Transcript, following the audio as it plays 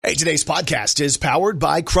Hey, today's podcast is powered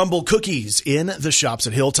by Crumble Cookies in the shops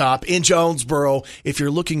at Hilltop in Jonesboro. If you're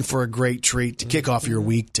looking for a great treat to kick off your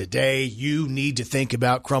week today, you need to think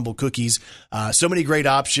about Crumble Cookies. So many great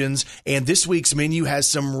options, and this week's menu has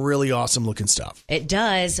some really awesome looking stuff. It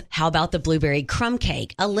does. How about the blueberry crumb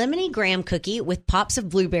cake? A lemony graham cookie with pops of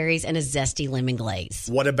blueberries and a zesty lemon glaze.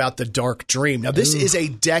 What about the Dark Dream? Now, this is a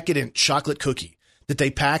decadent chocolate cookie that they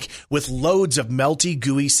pack with loads of melty,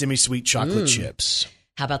 gooey, semi-sweet chocolate chips.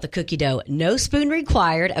 How about the cookie dough? No spoon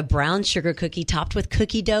required. A brown sugar cookie topped with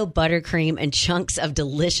cookie dough, buttercream, and chunks of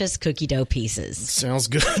delicious cookie dough pieces. Sounds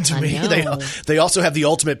good to me. know. They also have the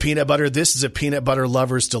ultimate peanut butter. This is a peanut butter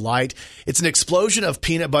lover's delight. It's an explosion of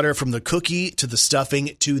peanut butter from the cookie to the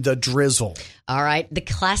stuffing to the drizzle. All right. The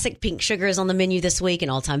classic pink sugar is on the menu this week. An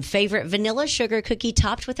all-time favorite, vanilla sugar cookie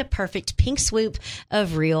topped with a perfect pink swoop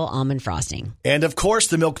of real almond frosting. And, of course,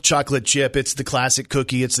 the milk chocolate chip. It's the classic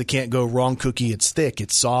cookie. It's the can't-go-wrong cookie. It's thick.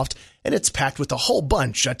 It's soft. And it's packed with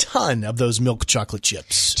a ton of those milk chocolate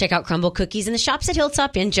chips. Check out Crumble Cookies in the shops at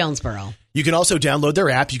Hilltop in Jonesboro. You can also download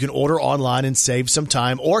their app. You can order online and save some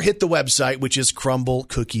time, or hit the website, which is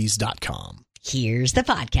crumblecookies.com. Here's the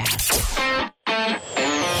podcast.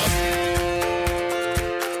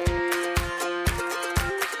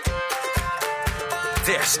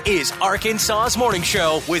 This is Arkansas's Morning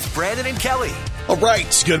Show with Brandon and Kelly. All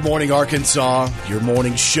right. Good morning, Arkansas. Your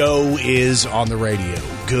morning show is on the radio.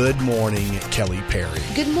 Good morning, Kelly Perry.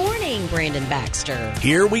 Good morning, Brandon Baxter.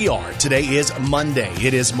 Here we are. Today is Monday.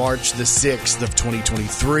 It is March the 6th of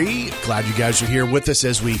 2023. Glad you guys are here with us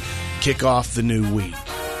as we kick off the new week.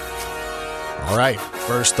 All right.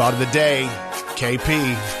 First thought of the day, KP,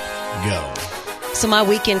 go. So my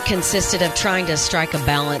weekend consisted of trying to strike a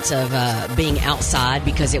balance of being outside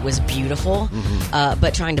because it was beautiful,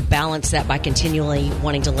 but trying to balance that by continually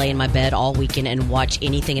wanting to lay in my bed all weekend and watch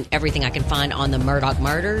anything and everything I can find on the Murdaugh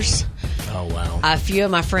murders. Oh, wow. A few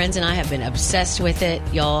of my friends and I have been obsessed with it.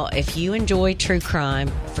 Y'all, if you enjoy true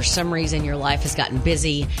crime, for some reason your life has gotten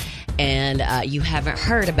busy and you haven't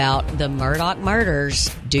heard about the Murdaugh murders,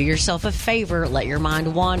 do yourself a favor, let your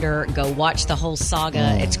mind wander, go watch the whole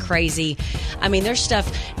saga. It's crazy. I mean, there's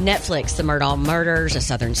stuff, Netflix, the Murdaugh murders, A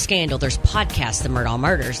Southern Scandal. There's podcasts, the Murdaugh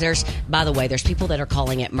murders. By the way, there's people that are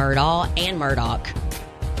calling it Murdaugh and Murdoch.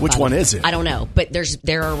 Which one is it? I don't know, but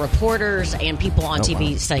there are reporters and people on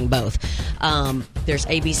TV saying both. There's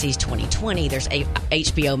ABC's 2020. There's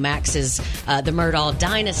HBO Max's The Murdaugh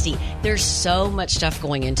Dynasty. There's so much stuff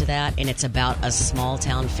going into that, and it's about a small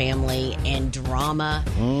town family and drama,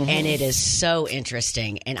 and it is so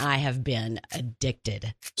interesting, and I have been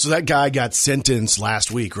addicted. So that guy got sentenced last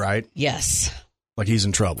week, right? Yes. Like he's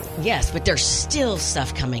in trouble. Yes, but there's still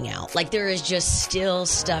stuff coming out. Like there is just still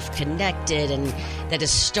stuff connected and that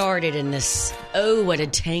has started in this, what a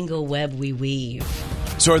tangle web we weave.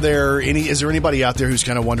 So is there anybody out there who's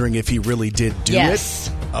kind of wondering if he really did do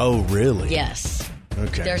it? Oh, really? Yes.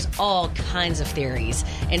 Okay. There's all kinds of theories.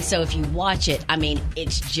 And so if you watch it, I mean,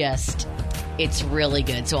 it's really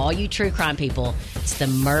good. So all you true crime people, it's the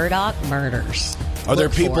Murdaugh murders. Are there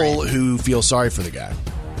people who feel sorry for the guy?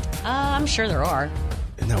 I'm sure there are.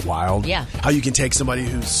 Isn't that wild? Yeah. How you can take somebody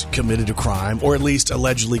who's committed a crime, or at least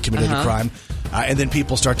allegedly committed a crime, and then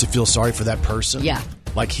people start to feel sorry for that person. Yeah.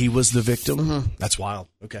 Like he was the victim. That's wild.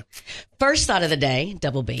 Okay. First thought of the day,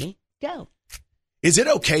 double B, go. Is it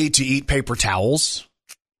okay to eat paper towels?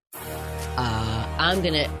 I'm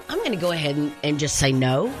gonna go ahead and just say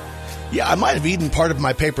no. Yeah, I might have eaten part of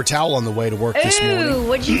my paper towel on the way to work this morning. Ooh,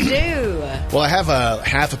 what'd you do? Well, I have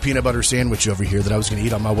half a peanut butter sandwich over here that I was going to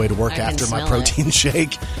eat on my way to work after my protein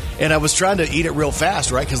shake. And I was trying to eat it real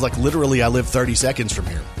fast, right? Because, literally I live 30 seconds from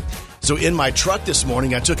here. So in my truck this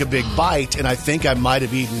morning, I took a big bite, and I think I might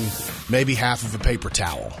have eaten maybe half of a paper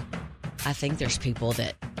towel. I think there's people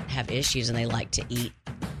that have issues and they like to eat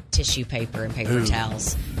tissue paper and paper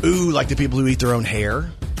towels. Ooh, like the people who eat their own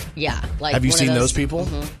hair? Yeah. Like have you seen those people?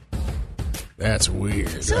 That's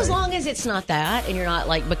weird. So as long as it's not that, and you're not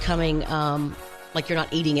becoming you're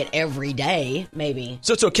not eating it every day, maybe.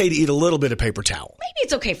 So it's okay to eat a little bit of paper towel. Maybe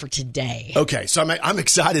it's okay for today. Okay, so I'm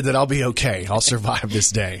excited that I'll be okay. I'll survive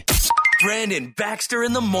this day. Brandon Baxter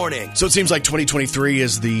in the morning. So it seems like 2023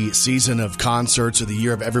 is the season of concerts, or the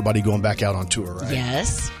year of everybody going back out on tour, right?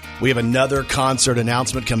 Yes. We have another concert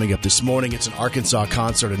announcement coming up this morning. It's an Arkansas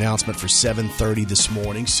concert announcement for 7:30 this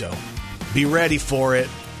morning, so be ready for it.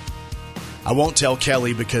 I won't tell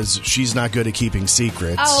Kelly because she's not good at keeping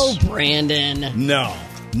secrets. Oh, Brandon. No.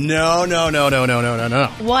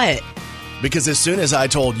 What? Because as soon as I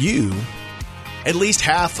told you, at least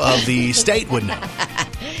half of the state would know.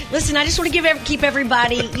 Listen, I just want to keep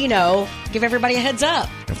everybody, give everybody a heads up.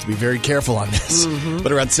 I have to be very careful on this.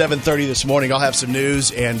 But around 7:30 this morning, I'll have some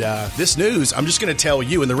news. And this news, I'm just going to tell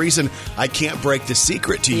you. And the reason I can't break the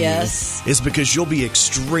secret to you is because you'll be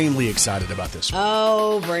extremely excited about this one.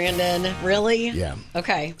 Oh, Brandon. Really? Yeah.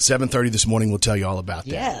 Okay. 7:30 this morning, we'll tell you all about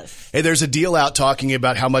that. Yes. Hey, there's a deal out talking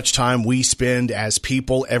about how much time we spend as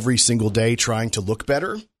people every single day trying to look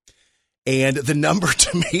better. And the number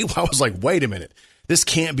to me, I was like, wait a minute. This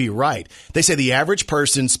can't be right. They say the average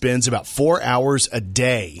person spends about 4 hours a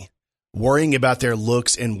day worrying about their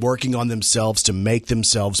looks and working on themselves to make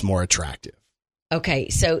themselves more attractive. Okay,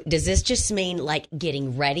 so does this just mean like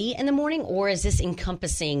getting ready in the morning, or is this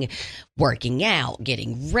encompassing working out,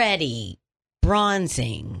 getting ready,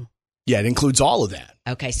 bronzing? Yeah, it includes all of that.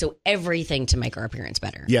 Okay, so everything to make our appearance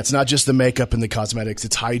better. Yeah, it's not just the makeup and the cosmetics.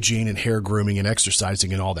 It's hygiene and hair grooming and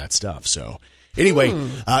exercising and all that stuff. So anyway,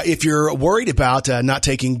 if you're worried about not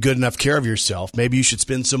taking good enough care of yourself, maybe you should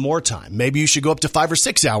spend some more time. Maybe you should go up to 5 or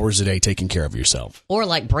 6 hours a day taking care of yourself. Or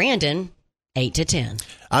like Brandon, 8 to 10.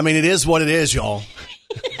 I mean, it is what it is, y'all.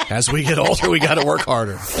 As we get older, we got to work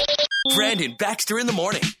harder. Brandon Baxter in the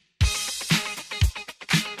morning.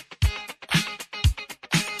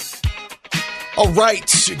 All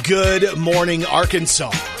right. Good morning,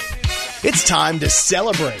 Arkansas. It's time to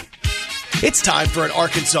celebrate. It's time for an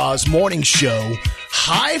Arkansas's morning show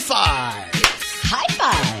high five. High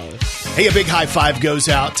five. Hey, a big high five goes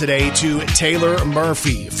out today to Taylor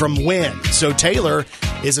Murphy from Wynn. So Taylor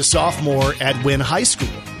is a sophomore at Wynn High School.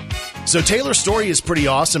 So Taylor's story is pretty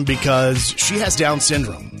awesome because she has Down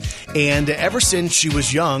syndrome. And ever since she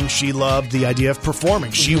was young, she loved the idea of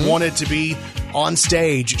performing. She wanted to be on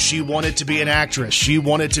stage. She wanted to be an actress. She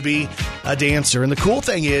wanted to be a dancer. And the cool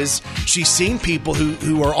thing is she's seen people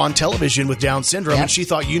who are on television with Down syndrome. And she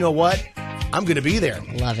thought, you know what? I'm going to be there.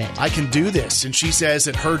 Love it. I can do this. And she says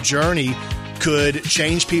that her journey could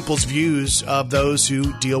change people's views of those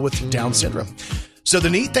who deal with Down syndrome. So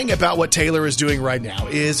the neat thing about what Taylor is doing right now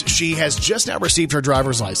is she has just now received her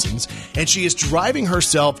driver's license, and she is driving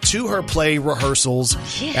herself to her play rehearsals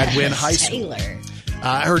at Wynn High School. Taylor.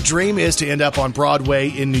 Her dream is to end up on Broadway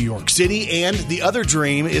in New York City, and the other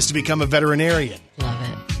dream is to become a veterinarian. Love it.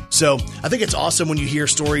 So I think it's awesome when you hear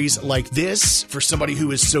stories like this for somebody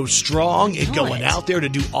who is so strong and going out there to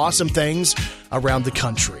do awesome things around the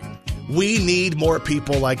country. We need more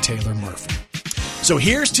people like Taylor Murphy. So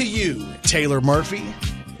here's to you, Taylor Murphy.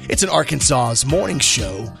 It's an Arkansas's morning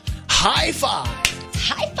show high five.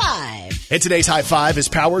 High five. And today's high five is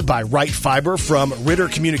powered by Right Fiber from Ritter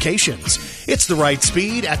Communications. It's the right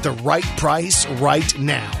speed at the right price right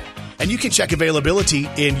now. And you can check availability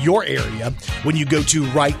in your area when you go to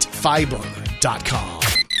rightfiber.com.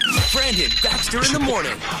 Brandon Baxter in the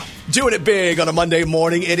morning. Doing it big on a Monday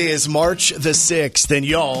morning. It is March the 6th. And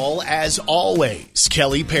y'all, as always,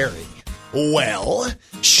 Kelly Perry. Well,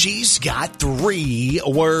 she's got 3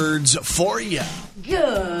 words for you.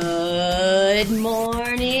 Good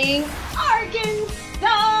morning, Arkansas!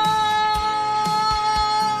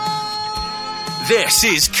 This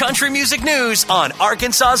is Country Music News on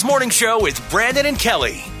Arkansas's Morning Show with Brandon and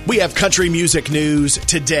Kelly. We have country music news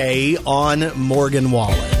today on Morgan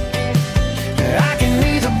Wallen. I can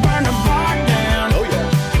either burn the bar down. Oh,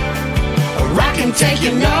 yeah. Or I can take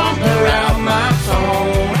your number out my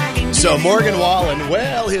phone. So Morgan Wallen,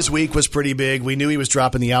 well, his week was pretty big. We knew he was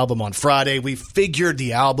dropping the album on Friday. We figured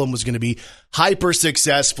the album was going to be hyper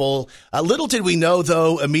successful. Little did we know,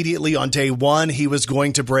 though, immediately on day one, he was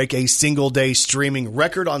going to break a single-day streaming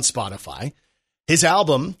record on Spotify. His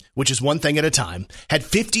album, which is One Thing at a Time, had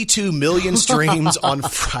 52 million streams on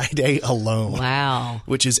Friday alone. Wow.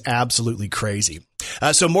 Which is absolutely crazy.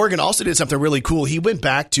 So Morgan also did something really cool. He went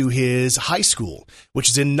back to his high school, which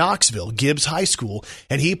is in Knoxville, Gibbs High School,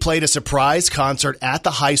 and he played a surprise concert at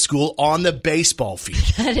the high school on the baseball field.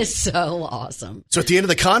 That is so awesome. So at the end of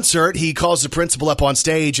the concert, he calls the principal up on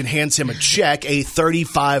stage and hands him a check, a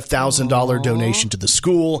 $35,000 donation to the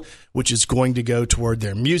school, which is going to go toward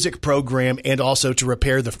their music program and also to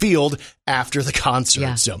repair the field after the concert.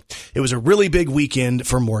 Yeah. So it was a really big weekend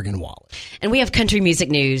for Morgan Wallen. And we have country music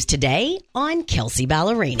news today on Kelsey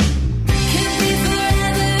Ballerini.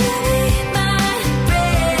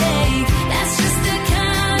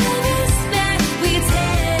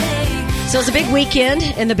 So it's a big weekend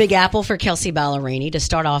in the Big Apple for Kelsey Ballerini. To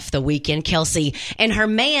start off the weekend, Kelsey and her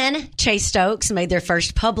man, Chase Stokes, made their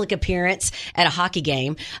first public appearance at a hockey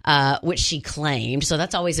game, which she claimed. So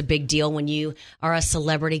that's always a big deal when you are a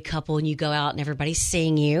celebrity couple and you go out and everybody's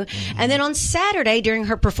seeing you. Mm-hmm. And then on Saturday, during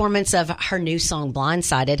her performance of her new song,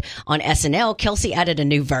 Blindsided, on SNL, Kelsey added a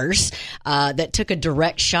new verse that took a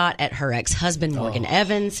direct shot at her ex-husband, Morgan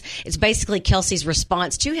Evans. It's basically Kelsey's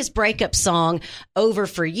response to his breakup song, Over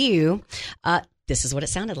For You. This is what it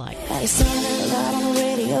sounded like. I sang it loud on the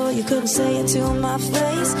radio. You couldn't say it to my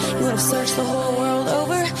face. You would have searched the whole world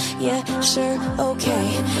over. Yeah, sure,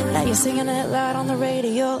 okay. Now you're singing it loud on the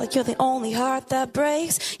radio like you're the only heart that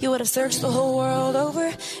breaks. You would have searched the whole world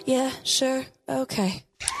over. Yeah, sure, okay.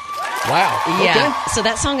 Wow. Yeah. Okay. So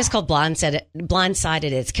that song is called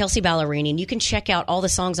Blindsided. It's Kelsey Ballerini, and you can check out all the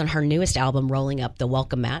songs on her newest album, Rolling Up the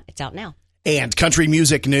Welcome Mat. It's out now. And country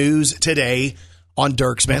music news today on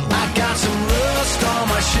Dierks Bentley. I got some rust on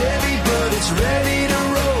my Chevy, but it's ready to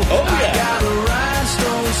roll. Oh, yeah. I got a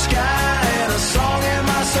rhinestone sky and a song in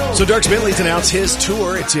my soul. So Dierks Bentley's announced his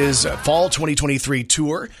tour. It's his fall 2023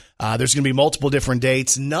 tour. There's going to be multiple different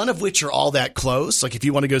dates, none of which are all that close. Like if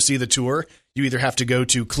you want to go see the tour, you either have to go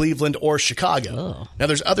to Cleveland or Chicago. Oh. Now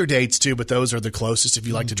there's other dates too, but those are the closest if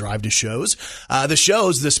you like to drive to shows.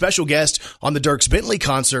 The special guest on the Dierks Bentley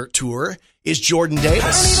concert tour is Jordan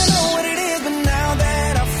Davis. I don't even know what it is, but now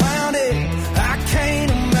that I found it, I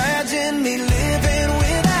can't imagine me living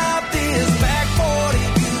without this back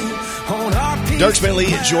 40 on our piece. Dierks Bentley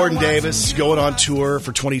and Jordan Davis going on tour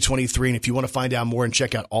for 2023. And if you want to find out more and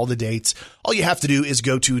check out all the dates, all you have to do is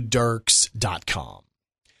go to Dierks.com.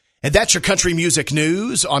 And that's your country music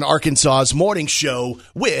news on Arkansas's Morning Show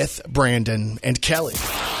with Brandon and Kelly.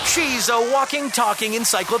 She's a walking, talking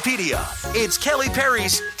encyclopedia. It's Kelly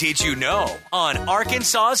Perry's Did You Know on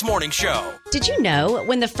Arkansas's Morning Show. Did you know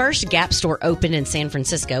when the first Gap store opened in San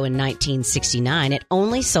Francisco in 1969, it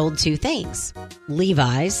only sold two things,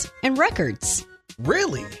 Levi's and records?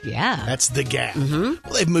 Really? Yeah. That's the Gap. Mm-hmm.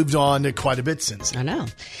 Well, they've moved on to quite a bit since. I know.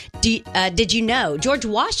 Did you know George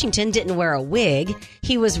Washington didn't wear a wig?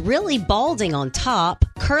 He was really balding on top,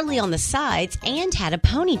 curly on the sides, and had a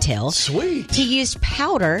ponytail. Sweet. He used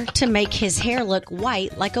powder to make his hair look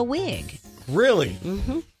white like a wig. Really?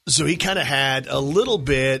 Mm-hmm. So he kind of had a little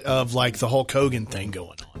bit of like the Hulk Hogan thing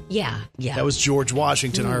going on. Yeah. That was George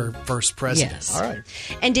Washington, our first president. Yes. All right.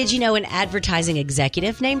 And did you know an advertising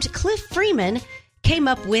executive named Cliff Freeman came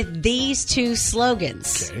up with these two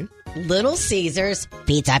slogans? Okay. Little Caesars,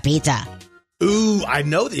 pizza, pizza. Ooh, I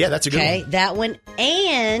know that. Yeah, that's a good Okay, one. that one.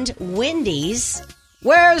 And Wendy's,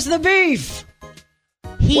 where's the beef?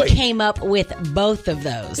 He Wait. came up with both of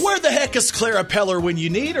those. Where the heck is Clara Peller when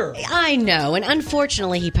you need her? I know, and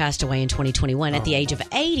unfortunately, he passed away in 2021 at the age of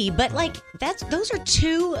 80. But those are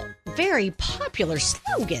two very popular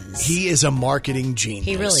slogans. He is a marketing genius.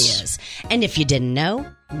 He really is. And if you didn't know,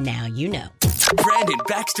 now you know. Brandon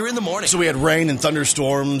Baxter in the morning. So we had rain and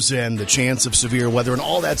thunderstorms and the chance of severe weather and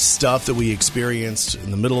all that stuff that we experienced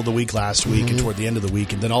in the middle of the week last week and toward the end of the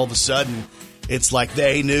week. And then all of a sudden, it's like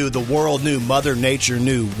they knew, the world knew, Mother Nature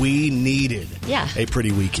knew we needed a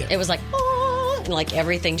pretty weekend. It was like, oh, and like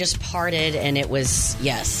everything just parted, and it was,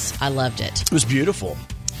 yes, I loved it. It was beautiful.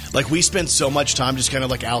 Like, we spent so much time just kind of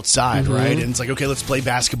like outside, right? And it's like, okay, let's play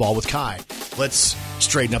basketball with Kai. Let's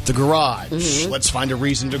straighten up the garage. Let's find a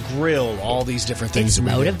reason to grill. All these different things. It's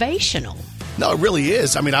that we did. motivational. No, it really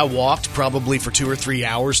is. I mean, I walked probably for 2 or 3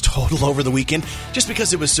 hours total over the weekend just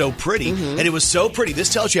because it was so pretty. And it was so pretty.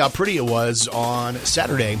 This tells you how pretty it was on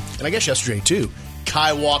Saturday, and I guess yesterday too.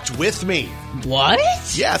 Kai walked with me. What?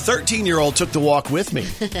 Yeah, 13-year-old took the walk with me.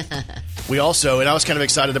 We also, and I was kind of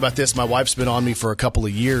excited about this, my wife's been on me for a couple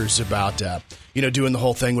of years about, doing the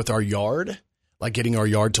whole thing with our yard, like getting our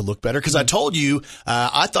yard to look better. Because I told you,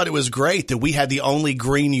 I thought it was great that we had the only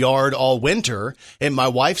green yard all winter. And my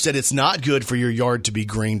wife said it's not good for your yard to be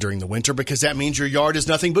green during the winter because that means your yard is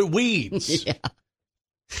nothing but weeds. Yeah.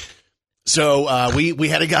 So we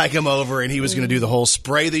had a guy come over and he was going to do the whole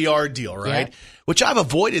spray the yard deal, right? Yeah. Which I've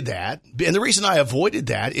avoided that. And the reason I avoided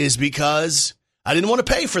that is because I didn't want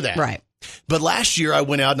to pay for that. Right. But last year I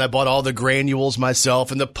went out and I bought all the granules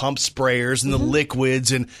myself and the pump sprayers and the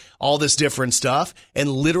liquids and all this different stuff. And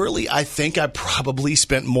literally, I think I probably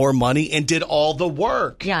spent more money and did all the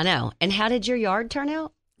work. Yeah, I know. And how did your yard turn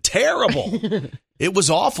out? Terrible. It was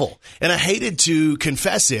awful. And I hated to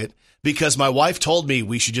confess it because my wife told me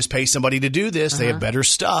we should just pay somebody to do this. They have better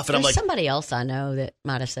stuff. And There's I'm like, somebody else I know that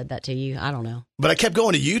might have said that to you. I don't know. but I kept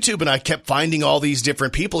going to YouTube and I kept finding all these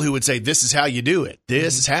different people who would say, this is how you do it.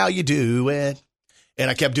 This is how you do it. And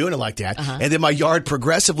I kept doing it like that. And then my yard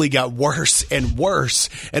progressively got worse and worse.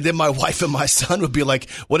 And then my wife and my son would be like,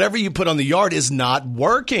 whatever you put on the yard is not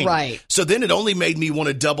working. Right. So then it only made me want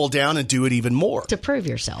to double down and do it even more. To prove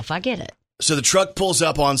yourself. I get it. So the truck pulls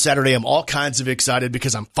up on Saturday. I'm all kinds of excited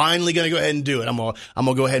because I'm finally going to go ahead and do it. I'm going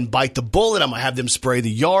to go ahead and bite the bullet. I'm going to have them spray the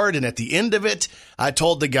yard. And at the end of it, I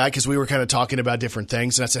told the guy, because we were kind of talking about different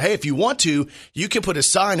things. And I said, hey, if you want to, you can put a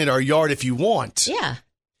sign in our yard if you want. Yeah.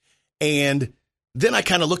 And then I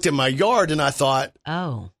kind of looked at my yard and I thought,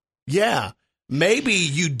 oh, yeah, maybe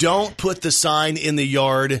you don't put the sign in the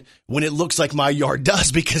yard when it looks like my yard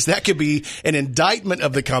does, because that could be an indictment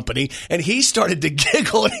of the company. And he started to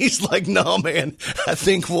giggle and he's like, no, man, I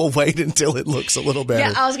think we'll wait until it looks a little better.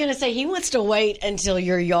 Yeah, I was going to say he wants to wait until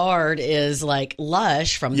your yard is like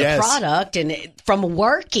lush from the product and from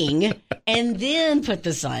working and then put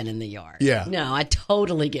the sign in the yard. Yeah. No, I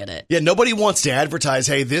totally get it. Yeah, nobody wants to advertise,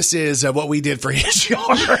 hey, this is what we did for his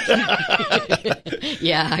yard.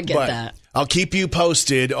 Yeah, I get that. I'll keep you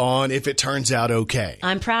posted on if it turns out okay.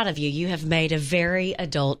 I'm proud of you. You have made a very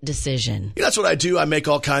adult decision. Yeah, that's what I do. I make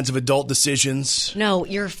all kinds of adult decisions. No,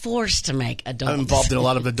 you're forced to make adult I'm involved in a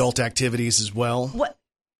lot of adult activities as well. What?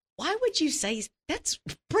 Why would you say that's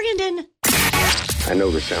Brandon? I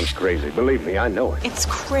know this sounds crazy. Believe me, I know it. It's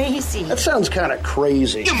crazy. That sounds kind of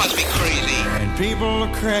crazy. You must be crazy. And people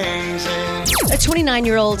are crazy. A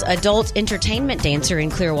 29-year-old adult entertainment dancer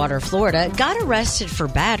in Clearwater, Florida, got arrested for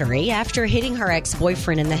battery after hitting her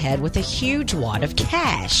ex-boyfriend in the head with a huge wad of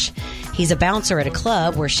cash. He's a bouncer at a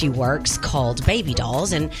club where she works called Baby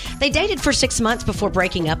Dolls, and they dated for 6 months before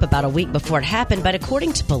breaking up about a week before it happened. But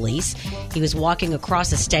according to police, he was walking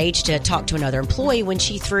across a stage to talk to another employee when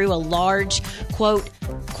she threw a large, quote,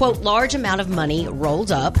 large amount of money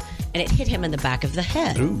rolled up, and it hit him in the back of the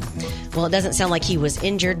head. Ooh. Well, it doesn't sound like he was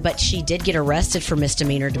injured, but she did get arrested for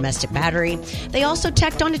misdemeanor domestic battery. They also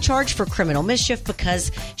tacked on a charge for criminal mischief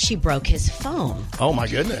because she broke his phone. Oh, my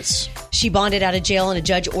goodness. She bonded out of jail, and a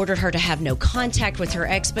judge ordered her to have no contact with her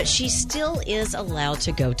ex, but she still is allowed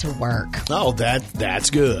to go to work. Oh, that's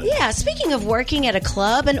good. Yeah, speaking of working at a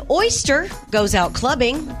club, an oyster goes out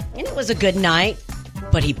clubbing, and it was a good night.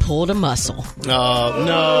 But he pulled a muscle. Oh,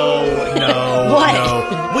 no. What?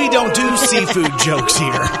 No. We don't do seafood jokes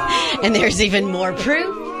here. And there's even more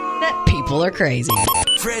proof that people are crazy.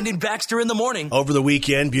 Brandon Baxter in the morning. Over the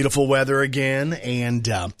weekend, beautiful weather again, and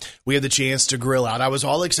we had the chance to grill out. I was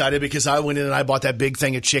all excited because I went in and I bought that big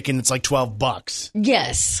thing of chicken. It's like $12.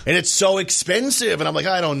 Yes. And it's so expensive. And I'm like,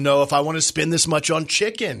 I don't know if I want to spend this much on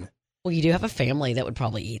chicken. Well, you do have a family that would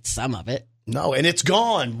probably eat some of it. No, and it's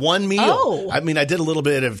gone. One meal. Oh. I mean, I did a little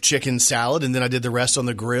bit of chicken salad, and then I did the rest on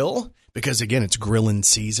the grill because, again, it's grilling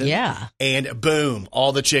season. Yeah. And boom,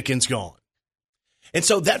 all the chicken's gone. And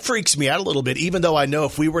so that freaks me out a little bit, even though I know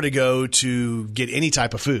if we were to go to get any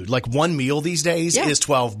type of food, like one meal these days is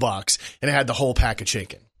 $12, and I had the whole pack of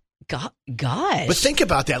chicken. Gosh. But think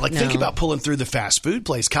about that. Think about pulling through the fast food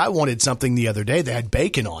place. Kai wanted something the other day that had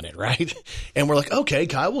bacon on it, right? And we're like, okay,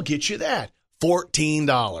 Kai, we'll get you that.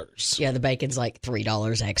 $14. Yeah, the bacon's like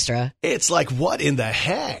 $3 extra. It's like, what in the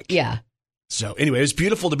heck? Yeah. So anyway, it was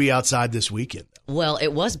beautiful to be outside this weekend. Well,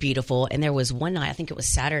 it was beautiful. And there was one night, I think it was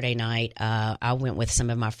Saturday night, I went with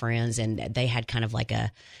some of my friends, and they had kind of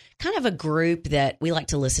a group that we like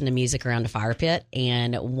to listen to music around a fire pit.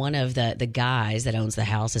 And one of the guys that owns the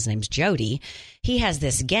house, his name's Jody. He has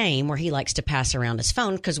this game where he likes to pass around his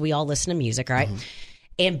phone because we all listen to music, right? Mm-hmm.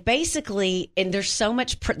 And basically, and there's so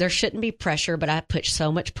much, there shouldn't be pressure, but I put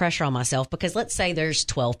so much pressure on myself because let's say there's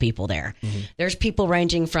 12 people there. Mm-hmm. There's people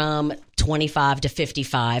ranging from 25 to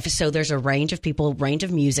 55. So there's a range of people, range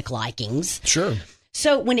of music likings. Sure.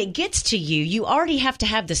 So when it gets to you, you already have to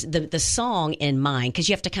have the song in mind because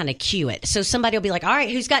you have to kind of cue it. So somebody will be like, all right,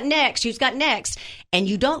 who's got next? Who's got next? And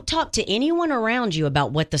you don't talk to anyone around you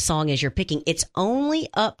about what the song is you're picking. It's only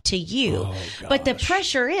up to you. Oh, but the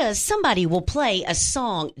pressure is somebody will play a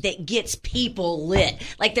song that gets people lit.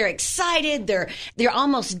 Like they're excited. They're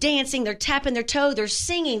almost dancing. They're tapping their toe. They're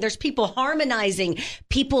singing. There's people harmonizing.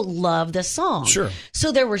 People love the song. Sure.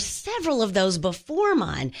 So there were several of those before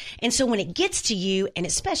mine. And so when it gets to you, and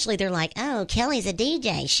especially they're like, oh, Kelly's a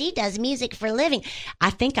DJ. She does music for a living.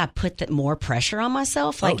 I think I put more pressure on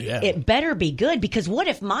myself. Like, It better be good because what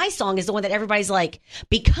if my song is the one that everybody's like,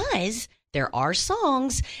 because there are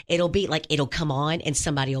songs, it'll be like, it'll come on and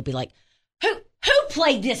somebody will be like, who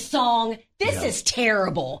played this song? This is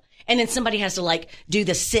terrible. And then somebody has to like do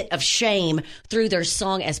the sit of shame through their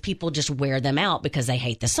song as people just wear them out because they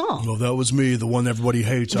hate the song. Well, that was me, the one everybody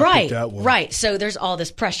hates. I picked that one. Right. So there's all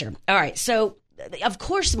this pressure. All right. So of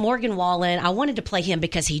course, Morgan Wallen, I wanted to play him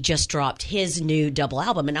because he just dropped his new double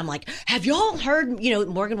album. And I'm like, have y'all heard,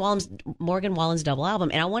 Morgan Wallen's double album?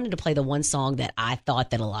 And I wanted to play the one song that I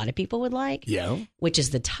thought that a lot of people would like, which is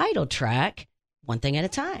the title track, One Thing at a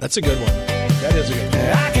Time. That's a good one. That is a good one.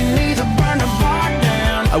 I can either burn the bar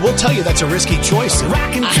down. I will tell you that's a risky choice.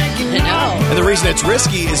 I can take it know. And the reason it's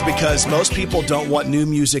risky is because most people don't want new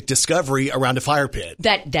music discovery around a fire pit.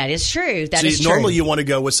 That is true. That is true. Normally you want to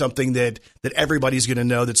go with something that everybody's going to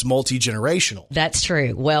know that's multi-generational. That's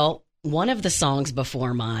true. Well, one of the songs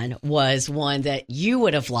before mine was one that you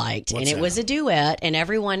would have liked, What's and it that? was a duet, and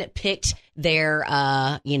everyone picked their,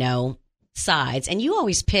 sides. And you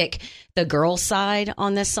always pick the girl side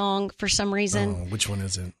on this song for some reason. Oh, which one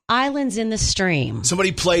is it? Islands in the Stream.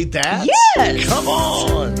 Somebody played that? Yes! Come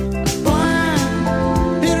on!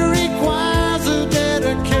 It requires a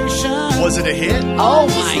dedication. Was it a hit? Oh,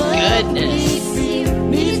 my goodness.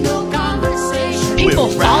 Needs no conversation. People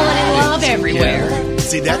With falling in love Rabbit. everywhere. Yeah.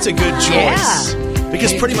 See, that's a good choice. Yeah.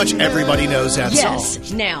 Because pretty much everybody knows that Yes.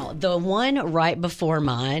 song. Now, the one right before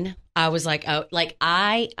mine, I was like,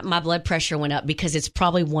 my blood pressure went up because it's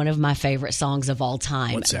probably one of my favorite songs of all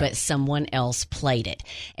time. What's that? But someone else played it.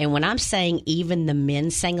 And when I'm saying even the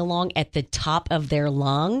men sang along at the top of their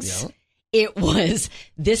lungs, it was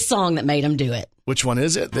this song that made them do it. Which one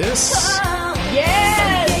is it? This?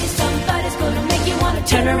 Yes! Somebody's gonna make you wanna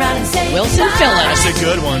turn around and say Wilson goodbye. Phillips. That's a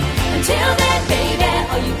good one. Until then, baby,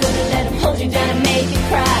 are you gonna let him hold you down and make you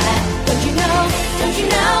cry? Don't you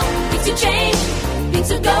know, things will change, things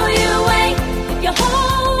will go your way if you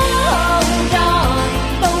hold on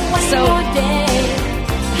for one more day.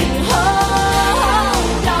 You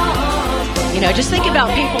hold on. Just think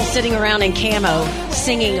about people sitting around in camo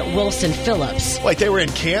singing Wilson Phillips. Wait, they were in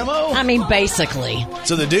camo? I mean, basically.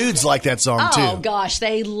 So the dudes like that song, too. Oh, gosh,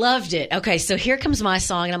 they loved it. Okay, so here comes my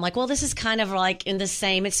song, and I'm like, well, this is kind of like in the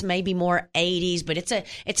same, it's maybe more 80s, but it's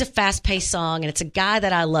a fast-paced song, and it's a guy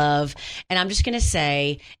that I love, and I'm just going to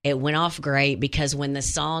say it went off great because when the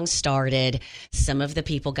song started, some of the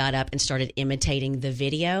people got up and started imitating the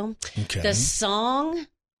video. Okay. The song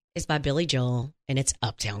is by Billy Joel, and it's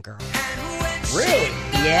Uptown Girl. Really?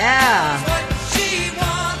 Yeah. What she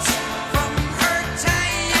wants from her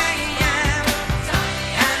time.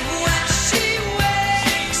 And when she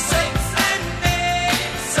wakes up and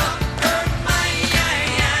makes up her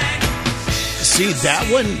mind. See, that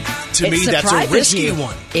one, to It me, that's a surprises risky you.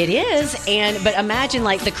 one. It is, but imagine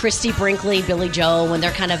like the Christy Brinkley, Billy Joel, when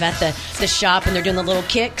they're kind of at the shop and they're doing the little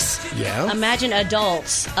kicks. Yeah. Imagine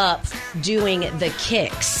adults up doing the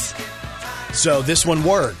kicks. So this one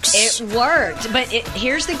works. It worked, but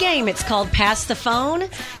here's the game. It's called Pass the Phone.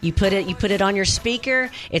 You put it on your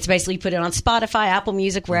speaker. It's basically put it on Spotify, Apple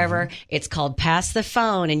Music, wherever. Mm-hmm. It's called Pass the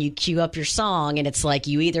Phone, and you cue up your song, and it's like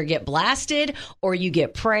you either get blasted or you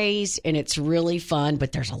get praised, and it's really fun,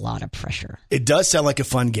 but there's a lot of pressure. It does sound like a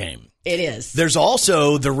fun game. It is. There's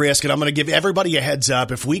also the risk, and I'm going to give everybody a heads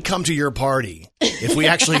up. If we come to your party, if we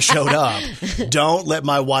actually showed up, don't let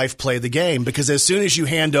my wife play the game, because as soon as you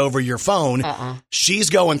hand over your phone, she's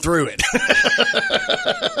going through it.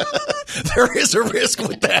 There is a risk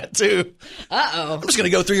with that, too. Uh-oh. I'm just going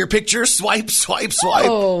to go through your pictures, swipe, swipe, swipe.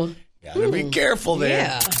 Oh. Gotta be careful there.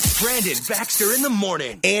 Yeah. Brandon Baxter in the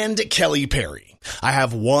morning. And Kelly Perry, I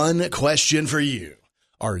have one question for you.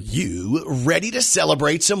 Are you ready to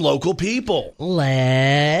celebrate some local people?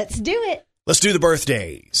 Let's do it. Let's do the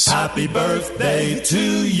birthdays. Happy birthday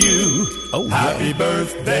to you. Oh, yeah. Happy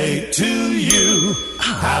birthday to you.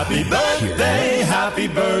 Happy birthday, happy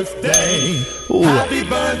birthday. Ooh. Happy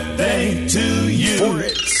birthday to you. For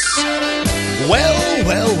it. Well.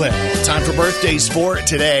 Time for birthdays for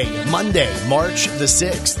today, Monday, March the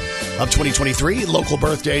 6th of 2023. Local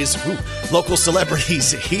birthdays, local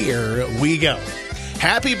celebrities. Here we go.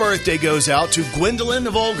 Happy birthday goes out to Gwendolyn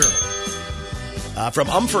Volger from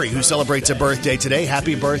Humphrey, who celebrates a birthday today.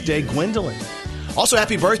 Happy birthday, Gwendolyn. Also,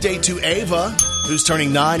 happy birthday to Ava, who's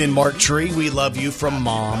turning 9 in Mark Tree. We love you from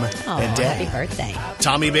Mom and Dad. Happy birthday.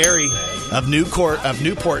 Tommy Berry of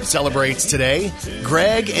Newport celebrates today.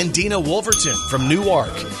 Greg and Dina Wolverton from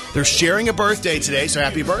Newark. They're sharing a birthday today, so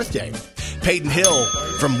happy birthday. Peyton Hill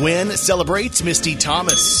from Wynn celebrates. Misty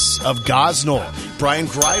Thomas of Gosnell. Brian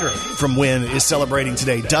Greider from Wynn is celebrating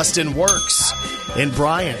today. Dustin Works in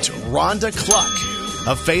Bryant. Rhonda Cluck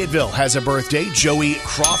of Fayetteville has a birthday. Joey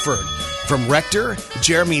Crawford from Rector.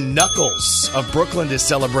 Jeremy Knuckles of Brooklyn is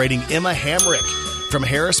celebrating. Emma Hamrick from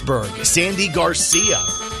Harrisburg. Sandy Garcia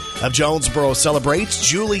of Jonesboro celebrates.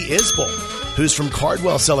 Julie Isbell, who's from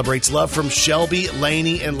Cardwell, celebrates. Love from Shelby,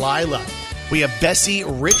 Laney, and Lila. We have Bessie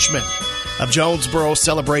Richmond of Jonesboro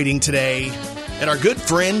celebrating today. And our good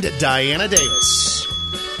friend Diana Davis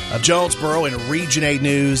of Jonesboro and Region 8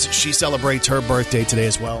 News, she celebrates her birthday today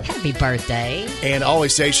as well. Happy birthday. And I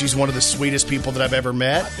always say she's one of the sweetest people that I've ever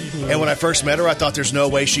met. And when I first met her, I thought there's no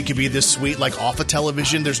way she could be this sweet, like off of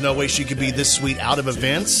television. There's no way she could be this sweet out of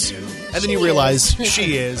events. And then you realize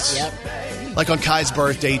she is. Yep. Like on Kai's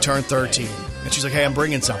birthday, he turned 13. And she's like, hey, I'm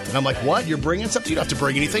bringing something. I'm like, what? You're bringing something? You don't have to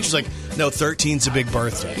bring anything. She's like, no, 13's a big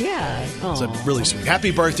birthday. Yeah. So really sweet.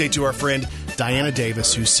 Happy birthday to our friend Diana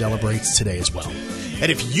Davis, who celebrates today as well.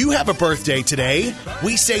 And if you have a birthday today,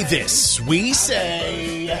 we say this. We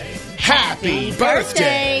say happy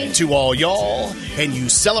birthday to all y'all. And you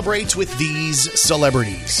celebrate with these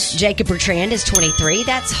celebrities. Jacob Bertrand is 23.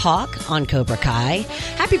 That's Hawk on Cobra Kai.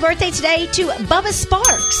 Happy birthday today to Bubba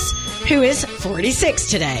Sparks, who is 46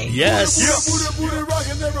 today. Yes. Yeah, booty, booty,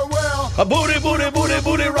 rockin' everywhere. A booty, booty, booty,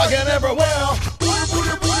 booty, rockin' everywhere. Booty,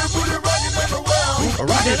 booty, booty, booty, rockin' everywhere.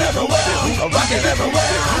 Rockin' everywhere. Rockin'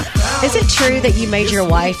 everywhere. Is it true that you made your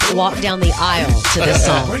wife walk down the aisle to this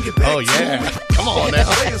song? Oh, yeah. Come on now.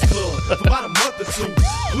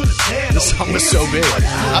 This song is so big.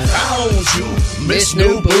 I found you, Miss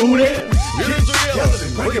New Booty.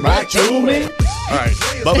 Bring it back to me. All right.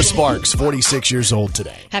 Bubba Sparks, 46 years old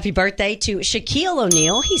today. Happy birthday to Shaquille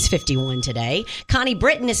O'Neal. He's 51 today. Connie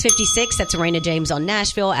Britton is 56. That's Arena James on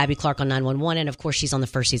Nashville. Abby Clark on 911. And, of course, she's on the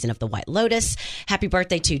first season of The White Lotus. Happy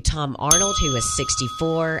birthday to Tom Arnold, who is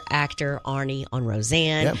 64. Actor Arnie on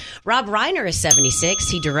Roseanne. Yep. Rob Reiner is 76.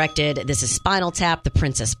 He directed This Is Spinal Tap, The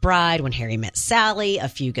Princess Bride, When Harry Met Sally, A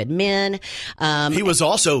Few Good Men. He was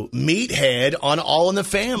also Meathead on All in the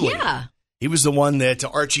Family. Yeah. He was the one that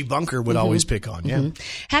Archie Bunker would always pick on. Yeah.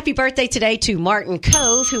 Happy birthday today to Martin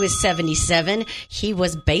Kove, who is 77. He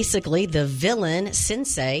was basically the villain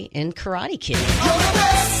Sensei in Karate Kid. You're the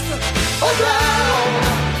best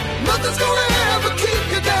around. Nothing's gonna ever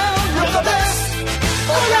keep you down. You're the best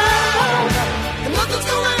around. And nothing's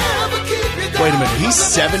gonna ever keep you down. Wait a minute. He's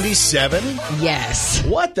 77? Yes.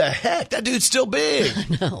 What the heck? That dude's still big.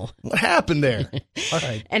 No. What happened there? All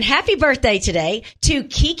right. And happy birthday today to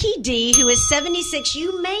Kiki D, who is 76.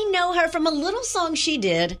 You may know her from a little song she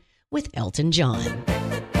did with Elton John. So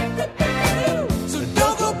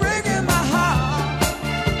don't go breaking my heart.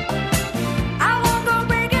 I won't go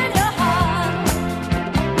breaking your heart.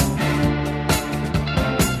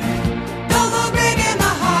 Don't go breaking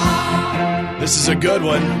my heart. This is a good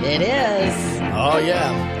one. It is. Oh,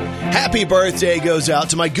 yeah. Happy birthday goes out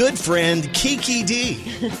to my good friend Kiki D,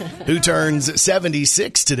 who turns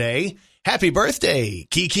 76 today. Happy birthday,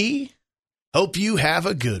 Kiki. Hope you have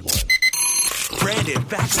a good one. Brandon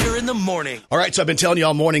Baxter in the morning. All right, so I've been telling you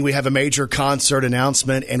all morning we have a major concert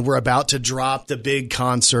announcement, and we're about to drop the big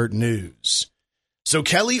concert news. So,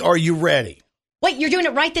 Kelly, are you ready? Wait, you're doing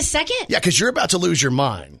it right this second? Yeah, because you're about to lose your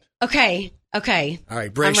mind. Okay. All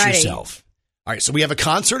right, brace I'm ready. yourself. All right, so we have a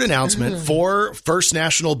concert announcement for First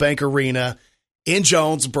National Bank Arena in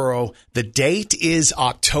Jonesboro. The date is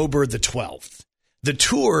October the 12th. The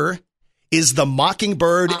tour is the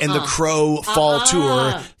Mockingbird and the Crow Fall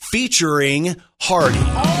Tour featuring Hardy. Oh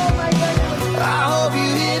my goodness. I hope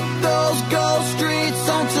you hit those gold streets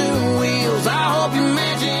on two wheels. I hope your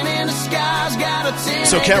mansion in the sky's got a 10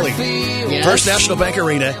 So, Kelly, Yes. First National Bank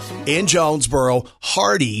Arena in Jonesboro,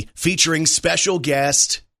 Hardy featuring special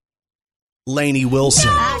guest Lainey Wilson.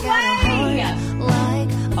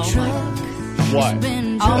 What?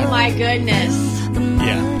 Oh my goodness.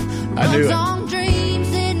 Yeah, I knew it. Oh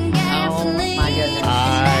my goodness.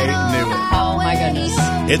 I knew it. Oh my goodness.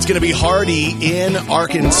 It's going to be Hardy in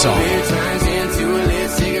Arkansas.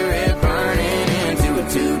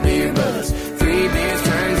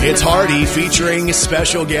 It's Hardy featuring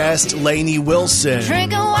special guest Lainey Wilson.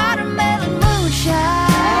 Drinking watermelon moonshine.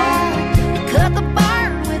 Cut the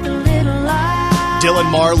barn with a little light. Dylan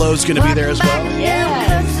Marlowe's going to be there as well.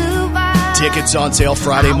 Tickets on sale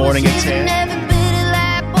Friday morning at 10.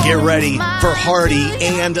 Get ready for Hardy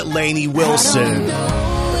and Lainey Wilson.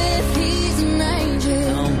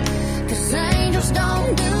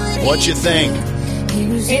 What you think?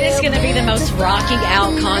 It is going to be the most rocking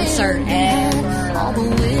out concert ever. All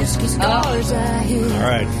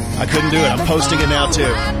right. I couldn't do it. I'm posting it now,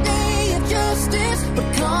 too.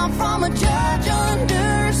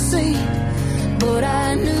 But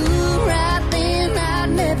I knew right then I'd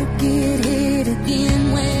never get hit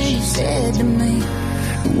again when she said to me,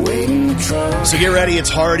 waiting to try. So get ready. It's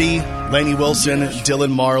Hardy, Lainey Wilson,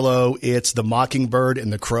 Dylan Marlowe. It's the Mockingbird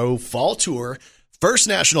and the Crow Fall Tour. First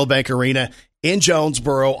National Bank Arena in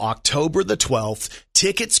Jonesboro, October the 12th.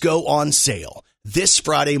 Tickets go on sale this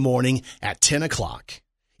Friday morning at 10 o'clock.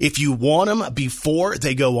 If you want them before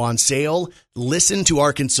they go on sale, listen to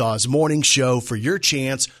Arkansas's Morning Show for your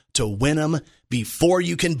chance to win them before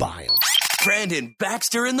you can buy them. Brandon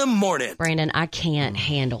Baxter in the morning. Brandon, I can't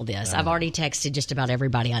handle this. I've already texted just about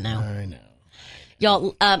everybody I know. I know.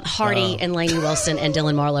 Y'all, Hardy and Lainey Wilson and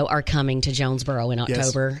Dylan Marlowe are coming to Jonesboro in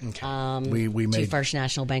October. Yes. Okay. We made to First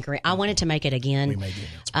National Bankery. I wanted to make it again. We made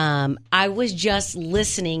the announcement. I was just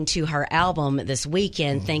listening to her album this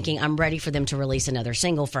weekend, thinking I'm ready for them to release another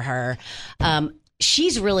single for her.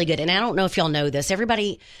 She's really good, and I don't know if y'all know this.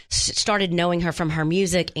 Everybody started knowing her from her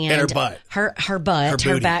music and her butt, her butt,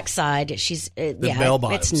 her backside. She's bell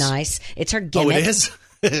bottoms. It's nice. It's her gimmick. Oh, it is.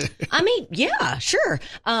 I mean, yeah, sure.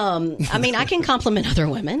 I mean, I can compliment other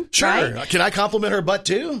women. Sure. Right? Can I compliment her butt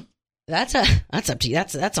too? That's up to you.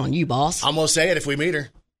 That's on you, boss. I'm gonna say it if we meet her.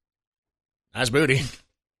 Nice booty.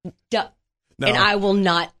 No. And I will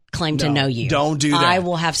not claim to know you. Don't do that. I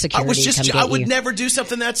will have security. I would never do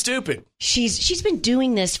something that stupid. She's been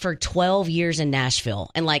doing this for 12 years in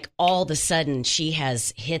Nashville, and like all of a sudden she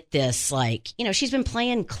has hit this, like, you know, she's been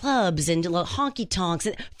playing clubs and honky tonks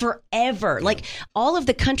and forever. Like all of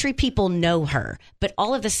the country people know her, but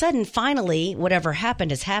all of a sudden, finally, whatever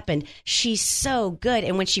happened has happened. She's so good,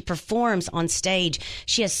 and when she performs on stage,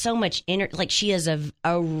 she has so much like she is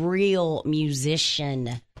a real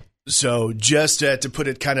musician. So just to put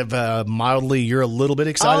it kind of mildly, you're a little bit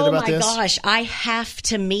excited about this? Oh, my gosh. I have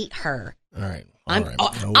to meet her. All right.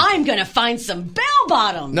 I'm going to find some bell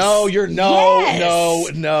bottoms. No, you're no.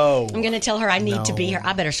 I'm going to tell her I need to be here.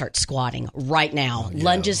 I better start squatting right now.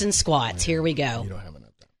 Lunges and squats. Here we go. You don't have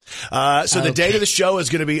enough time. So the date of the show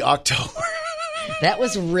is going to be October. That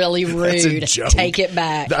was really rude. That's a joke. Take it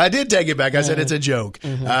back. I did take it back. I said it's a joke.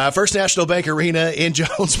 First National Bank Arena in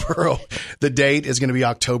Jonesboro. The date is going to be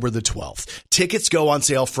October the 12th. Tickets go on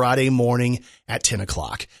sale Friday morning at 10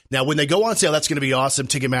 o'clock. Now, when they go on sale, that's going to be awesome.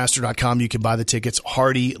 Ticketmaster.com. You can buy the tickets.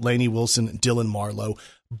 Hardy, Lainey Wilson, Dylan Marlowe.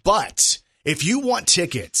 But if you want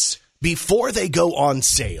tickets before they go on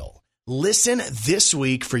sale, listen this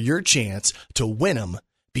week for your chance to win them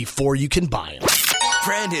before you can buy them.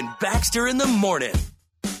 Brandon Baxter in the morning.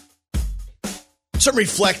 So I'm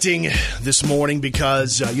reflecting this morning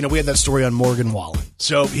because, we had that story on Morgan Wallen.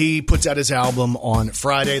 So he puts out his album on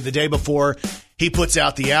Friday. The day before, he puts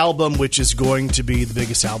out the album, which is going to be the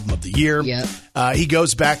biggest album of the year. Yep. He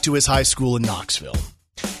goes back to his high school in Knoxville.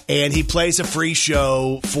 And he plays a free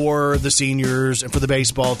show for the seniors and for the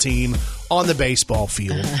baseball team on the baseball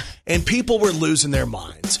field. And people were losing their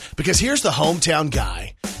minds because here's the hometown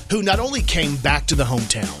guy who not only came back to the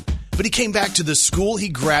hometown, but he came back to the school he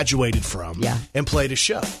graduated from and played a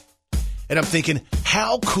show. And I'm thinking,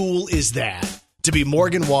 how cool is that to be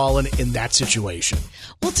Morgan Wallen in that situation?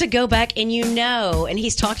 Well, to go back and and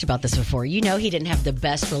he's talked about this before, he didn't have the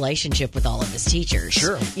best relationship with all of his teachers.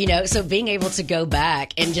 Sure. So being able to go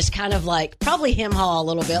back and just kind of like probably hem-haw a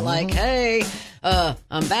little bit like, hey,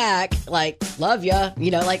 I'm back, like, love ya.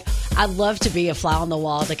 I'd love to be a fly on the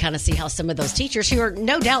wall to kind of see how some of those teachers who are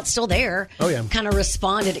no doubt still there kind of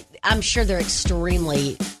responded. I'm sure they're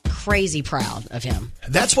extremely crazy proud of him.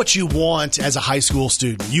 That's what you want as a high school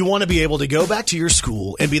student. You want to be able to go back to your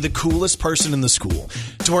school and be the coolest person in the school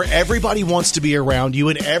to where everybody wants to be around you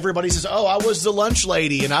and everybody says, oh, I was the lunch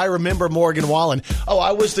lady and I remember Morgan Wallen. Oh,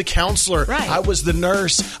 I was the counselor. Right. I was the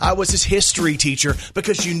nurse. I was his history teacher,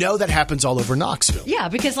 because that happens all over Knoxville. Yeah,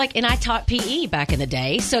 because and I taught PE back in the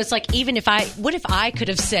day. So it's like, what if I could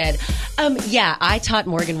have said, I taught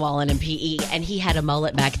Morgan Wallen in PE and he had a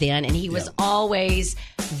mullet back then and he was always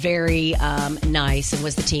very nice and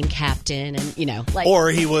was the team captain and, or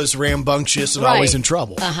he was rambunctious and always in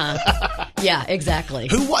trouble. Yeah, exactly.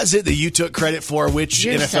 Who was it that you took credit for? Which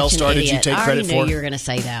You're NFL star did you take credit for? I knew you were going to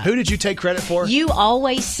say that. Who did you take credit for? You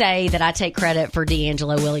always say that I take credit for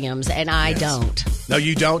D'Angelo Williams, and I don't. No,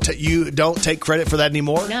 you don't. You don't take credit for that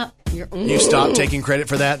anymore? No. You stopped taking credit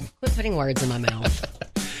for that? Quit putting words in my mouth.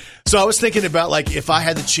 So I was thinking about, if I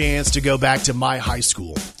had the chance to go back to my high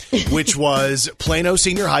school, which was Plano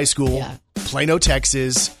Senior High School, Plano,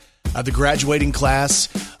 Texas, the graduating class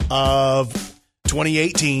of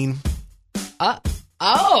 2018.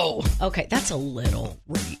 Okay. That's a little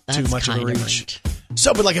too much of a reach.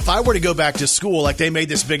 So, but if I were to go back to school, they made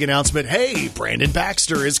this big announcement, hey, Brandon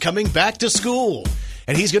Baxter is coming back to school.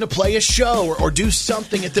 And he's going to play a show or do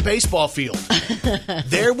something at the baseball field.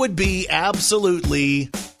 There would be absolutely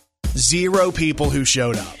zero people who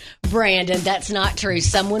showed up. Brandon, that's not true.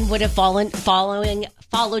 Someone would have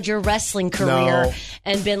followed your wrestling career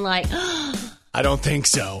and been like, I don't think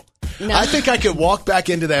so. No. I think I could walk back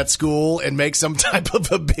into that school and make some type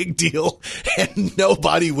of a big deal and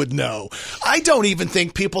nobody would know. I don't even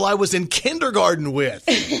think people I was in kindergarten with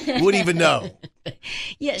would even know.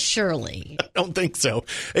 Yeah, surely. I don't think so,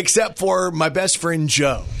 except for my best friend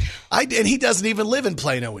Joe. And he doesn't even live in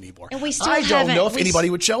Plano anymore. And we still I don't know if anybody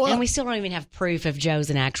would show up. And we still don't even have proof if Joe's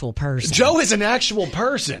an actual person. Joe is an actual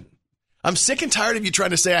person. I'm sick and tired of you trying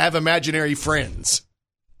to say I have imaginary friends.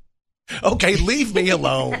 Okay, leave me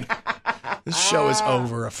alone. This show is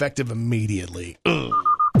over, effective immediately. Ugh.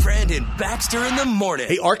 Brandon Baxter in the morning.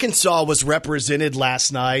 Hey, Arkansas was represented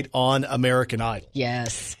last night on American Idol.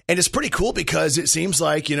 Yes. And it's pretty cool because it seems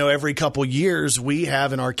like, every couple years we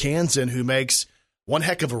have an Arkansan who makes one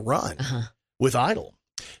heck of a run with Idol.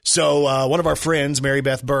 So one of our friends, Mary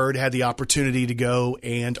Beth Bird, had the opportunity to go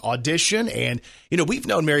and audition. And, we've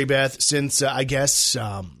known Mary Beth since, I guess,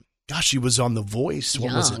 she was on The Voice.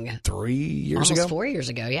 What was it, 3 years ago? Almost 4 years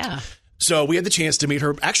ago, yeah. So we had the chance to meet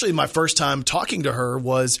her. Actually, my first time talking to her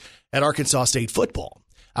was at Arkansas State football.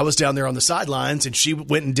 I was down there on the sidelines, and she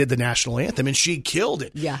went and did the national anthem, and she killed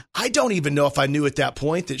it. Yeah. I don't even know if I knew at that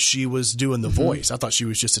point that she was doing The Voice. I thought she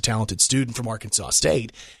was just a talented student from Arkansas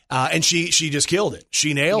State, and she just killed it.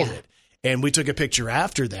 She nailed it. And we took a picture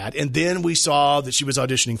after that, and then we saw that she was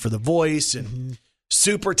auditioning for The Voice, and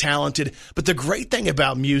super talented. But the great thing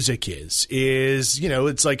about music is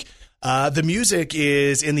it's like the music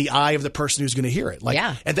is in the eye of the person who's going to hear it.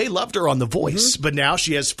 And they loved her on The Voice, but now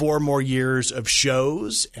she has 4 more years of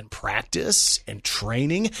shows and practice and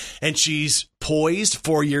training, and she's poised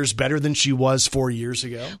 4 years better than she was 4 years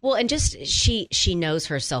ago. Well, and just she knows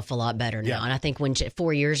herself a lot better now. Yeah. And I think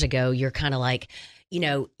 4 years ago, you're kind of like,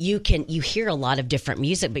 you hear a lot of different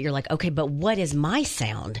music, but you're like, okay, but what is my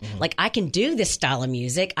sound? Like, I can do this style of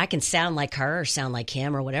music. I can sound like her or sound like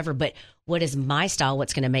him or whatever, but what is my style?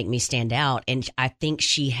 What's going to make me stand out? And I think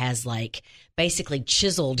she has basically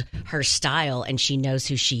chiseled her style, and she knows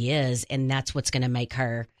who she is, and that's what's going to make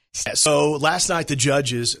her. So last night, the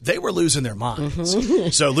judges, they were losing their minds.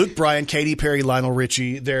 So Luke Bryan, Katy Perry, Lionel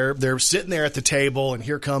Richie, they're sitting there at the table, and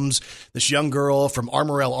here comes this young girl from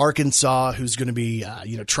Armorel, Arkansas, who's going to be,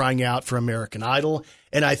 trying out for American Idol.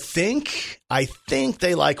 And I think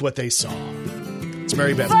they like what they saw. It's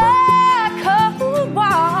Mary Beth Bird. Cold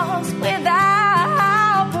walls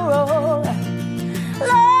without parole.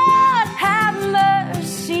 Lord, have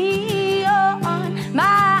mercy on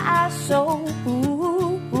my soul.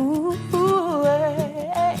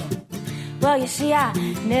 Well, you see, I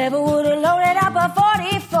never would have loaded up a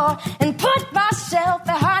 44 and put myself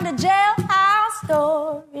behind a jailhouse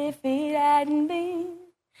door if it hadn't been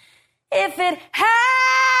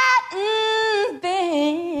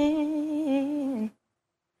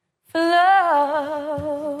for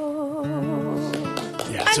love.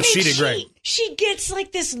 Yeah, so she did great. She gets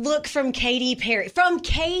this look from Katy Perry.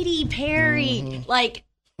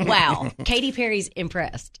 Wow. Katy Perry's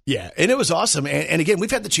impressed. Yeah, and it was awesome. And again, we've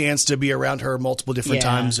had the chance to be around her multiple different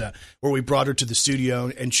times where we brought her to the studio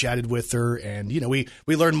and chatted with her. And, we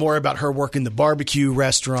learned more about her work in the barbecue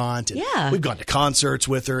restaurant. And we've gone to concerts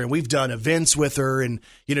with her, and we've done events with her. And,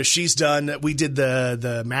 we did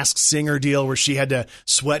the Masked Singer deal where she had to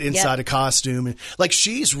sweat inside a costume. And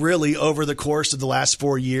she's really, over the course of the last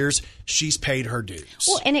 4 years, she's paid her dues.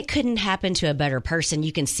 Well, and it couldn't happen to a better person.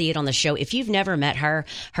 You can see it on the show. If you've never met her,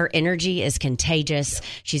 her energy is contagious. Yeah.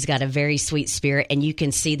 She's got a very sweet spirit, and you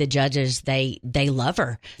can see the judges, they love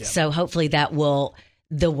her. Yeah. So hopefully the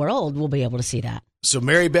world will be able to see that. So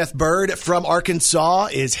Mary Beth Bird from Arkansas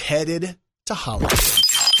is headed to Hollywood.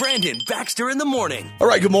 Brandon Baxter in the morning. All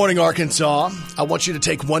right, good morning, Arkansas. I want you to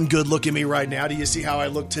take one good look at me right now. Do you see how I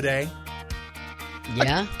look today?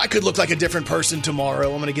 Yeah. I could look like a different person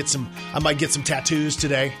tomorrow. I might get some tattoos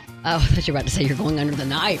today. Oh, I thought you were about to say you're going under the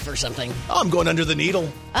knife or something. Oh, I'm going under the needle.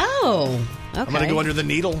 Oh, okay. I'm going to go under the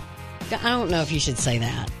needle. I don't know if you should say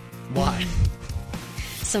that. Why?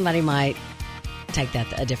 Somebody might take that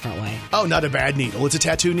a different way. Oh, not a bad needle. It's a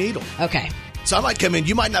tattoo needle. Okay. So I might come in.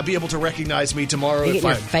 You might not be able to recognize me tomorrow. You get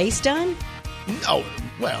your face done? Oh,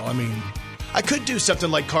 well, I mean, I could do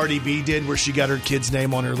something like Cardi B did where she got her kid's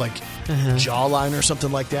name on her jawline or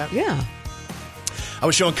something like that. Yeah. I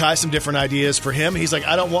was showing Kai some different ideas for him. He's like,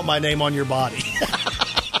 I don't want my name on your body.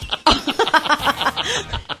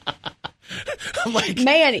 I'm like,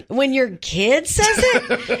 man, when your kid says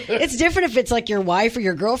it, it's different if it's like your wife or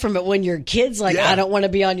your girlfriend, but when your kid's like, I don't want to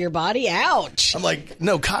be on your body, ouch. I'm like,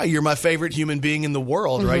 no, Kai, you're my favorite human being in the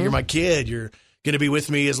world, right? You're my kid. You're going to be with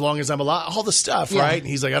me as long as I'm alive. All the stuff, right? And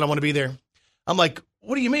he's like, I don't want to be there. I'm like,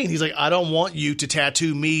 what do you mean? He's like, I don't want you to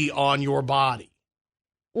tattoo me on your body.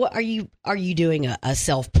 What are you doing a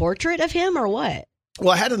self-portrait of him or what?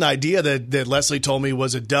 Well, I had an idea that Leslie told me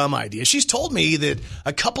was a dumb idea. She's told me that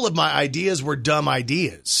a couple of my ideas were dumb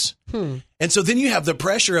ideas. And so then you have the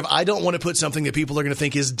pressure of I don't want to put something that people are going to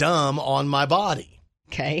think is dumb on my body.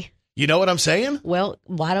 Okay. You know what I'm saying? Well,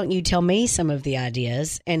 why don't you tell me some of the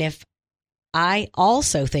ideas? And if I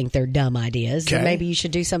also think they're dumb ideas, then maybe you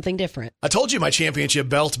should do something different. I told you my championship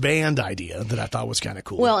belt band idea that I thought was kind of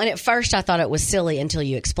cool. Well, and at first I thought it was silly until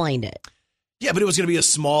you explained it. Yeah, but it was going to be a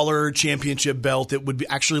smaller championship belt that would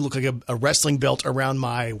actually look like a wrestling belt around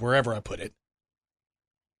wherever I put it.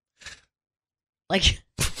 Like,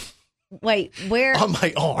 wait, where? On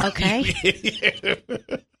my arm. Okay.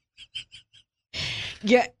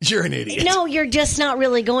 You're an idiot. No, you're just not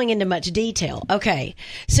really going into much detail. Okay.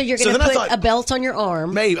 So you're going to put a belt on your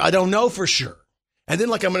arm. Maybe. I don't know for sure. And then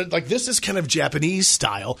this is kind of Japanese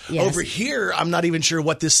style. Yes. Over here, I'm not even sure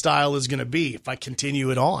what this style is going to be if I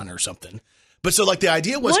continue it on or something. But so the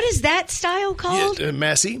idea was. What is that style called?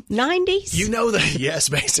 Messy. 90s? You know yes,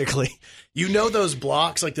 basically. You know those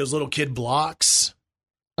blocks, like those little kid blocks?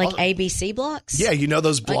 Like ABC blocks? Yeah, you know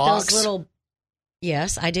those blocks? Like those little.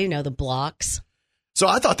 Yes, I do know the blocks. So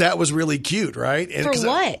I thought that was really cute, right? And for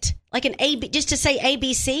what? Like an A, just to say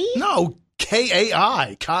ABC? No,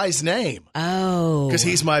 Kai, Kai's name. Oh. Because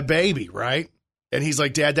he's my baby, right? And he's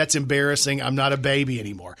like, Dad, that's embarrassing. I'm not a baby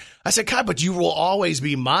anymore. I said, Kai, but you will always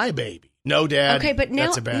be my baby. No, Dad. Okay, but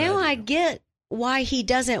now idea. I get why he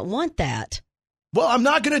doesn't want that. Well, I'm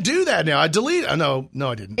not going to do that now. I deleted. No,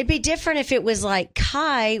 I didn't. It'd be different if it was like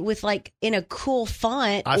Kai with in a cool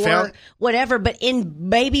font whatever, but in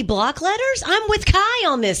baby block letters. I'm with Kai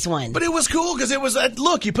on this one. But it was cool because it was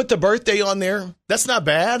look. You put the birthday on there. That's not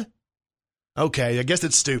bad. Okay, I guess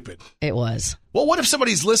it's stupid. It was. Well, what if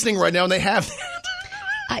somebody's listening right now and they have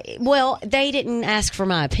that? Well, they didn't ask for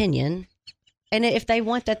my opinion. And if they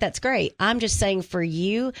want that, that's great. I'm just saying for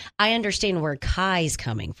you, I understand where Kai's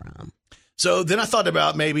coming from. So then I thought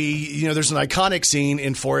about maybe, there's an iconic scene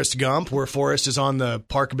in Forrest Gump where Forrest is on the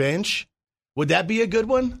park bench. Would that be a good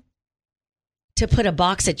one? To put a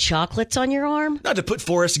box of chocolates on your arm? No, to put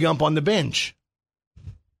Forrest Gump on the bench.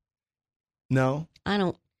 No? I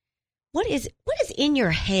don't. What is in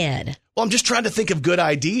your head? Well, I'm just trying to think of good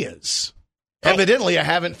ideas. Evidently, I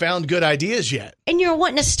haven't found good ideas yet. And you're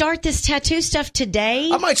wanting to start this tattoo stuff today?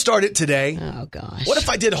 I might start it today. Oh, gosh. What if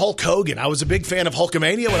I did Hulk Hogan? I was a big fan of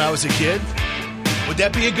Hulkamania when I was a kid. Would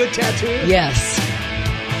that be a good tattoo? Yes.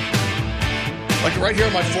 Like right here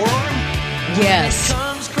on my forearm? Yes.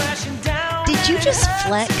 Did you just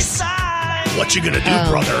flex? What you gonna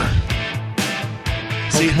do, brother?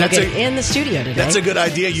 See, that's in the studio today. That's a good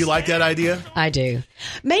idea. You like that idea? I do.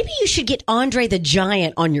 Maybe you should get Andre the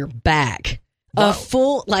Giant on your back. Wow. A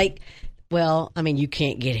full, you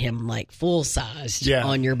can't get him full-sized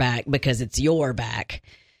on your back because it's your back.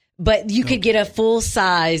 But you could get a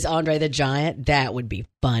full-size Andre the Giant. That would be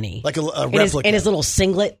funny. Like a replica. In his little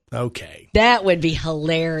singlet. Okay. That would be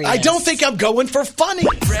hilarious. I don't think I'm going for funny.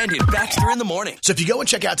 Brandon Baxter in the morning. So if you go and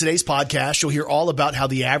check out today's podcast, you'll hear all about how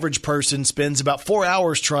the average person spends about 4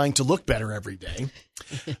 hours trying to look better every day.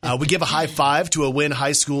 We give a high five to a Wynn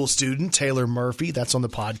High School student, Taylor Murphy. That's on the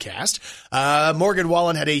podcast. Morgan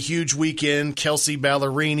Wallen had a huge weekend. Kelsey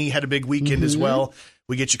Ballerini had a big weekend as well.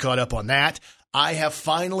 We get you caught up on that. I have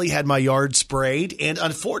finally had my yard sprayed, and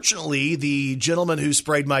unfortunately, the gentleman who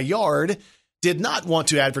sprayed my yard did not want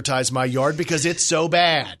to advertise my yard because it's so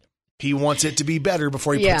bad. He wants it to be better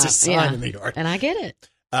before he puts a sign in the yard. And I get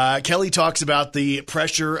it. Kelly talks about the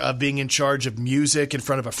pressure of being in charge of music in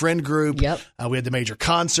front of a friend group. Yep. We had the major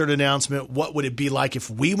concert announcement. What would it be like if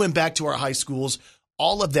we went back to our high schools?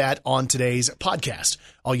 All of that on today's podcast.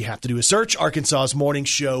 All you have to do is search Arkansas's Morning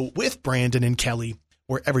Show with Brandon and Kelly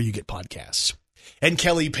wherever you get podcasts. And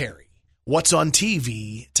Kelly Perry, what's on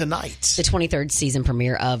TV tonight? The 23rd season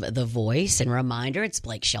premiere of The Voice. And reminder, it's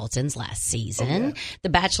Blake Shelton's last season. Oh, yeah. The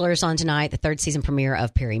Bachelor is on tonight. The 3rd season premiere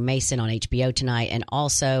of Perry Mason on HBO tonight. And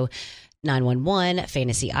also 911,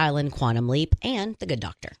 Fantasy Island, Quantum Leap, and The Good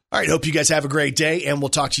Doctor. All right, hope you guys have a great day. And we'll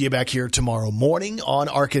talk to you back here tomorrow morning on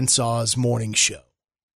Arkansas's Morning Show.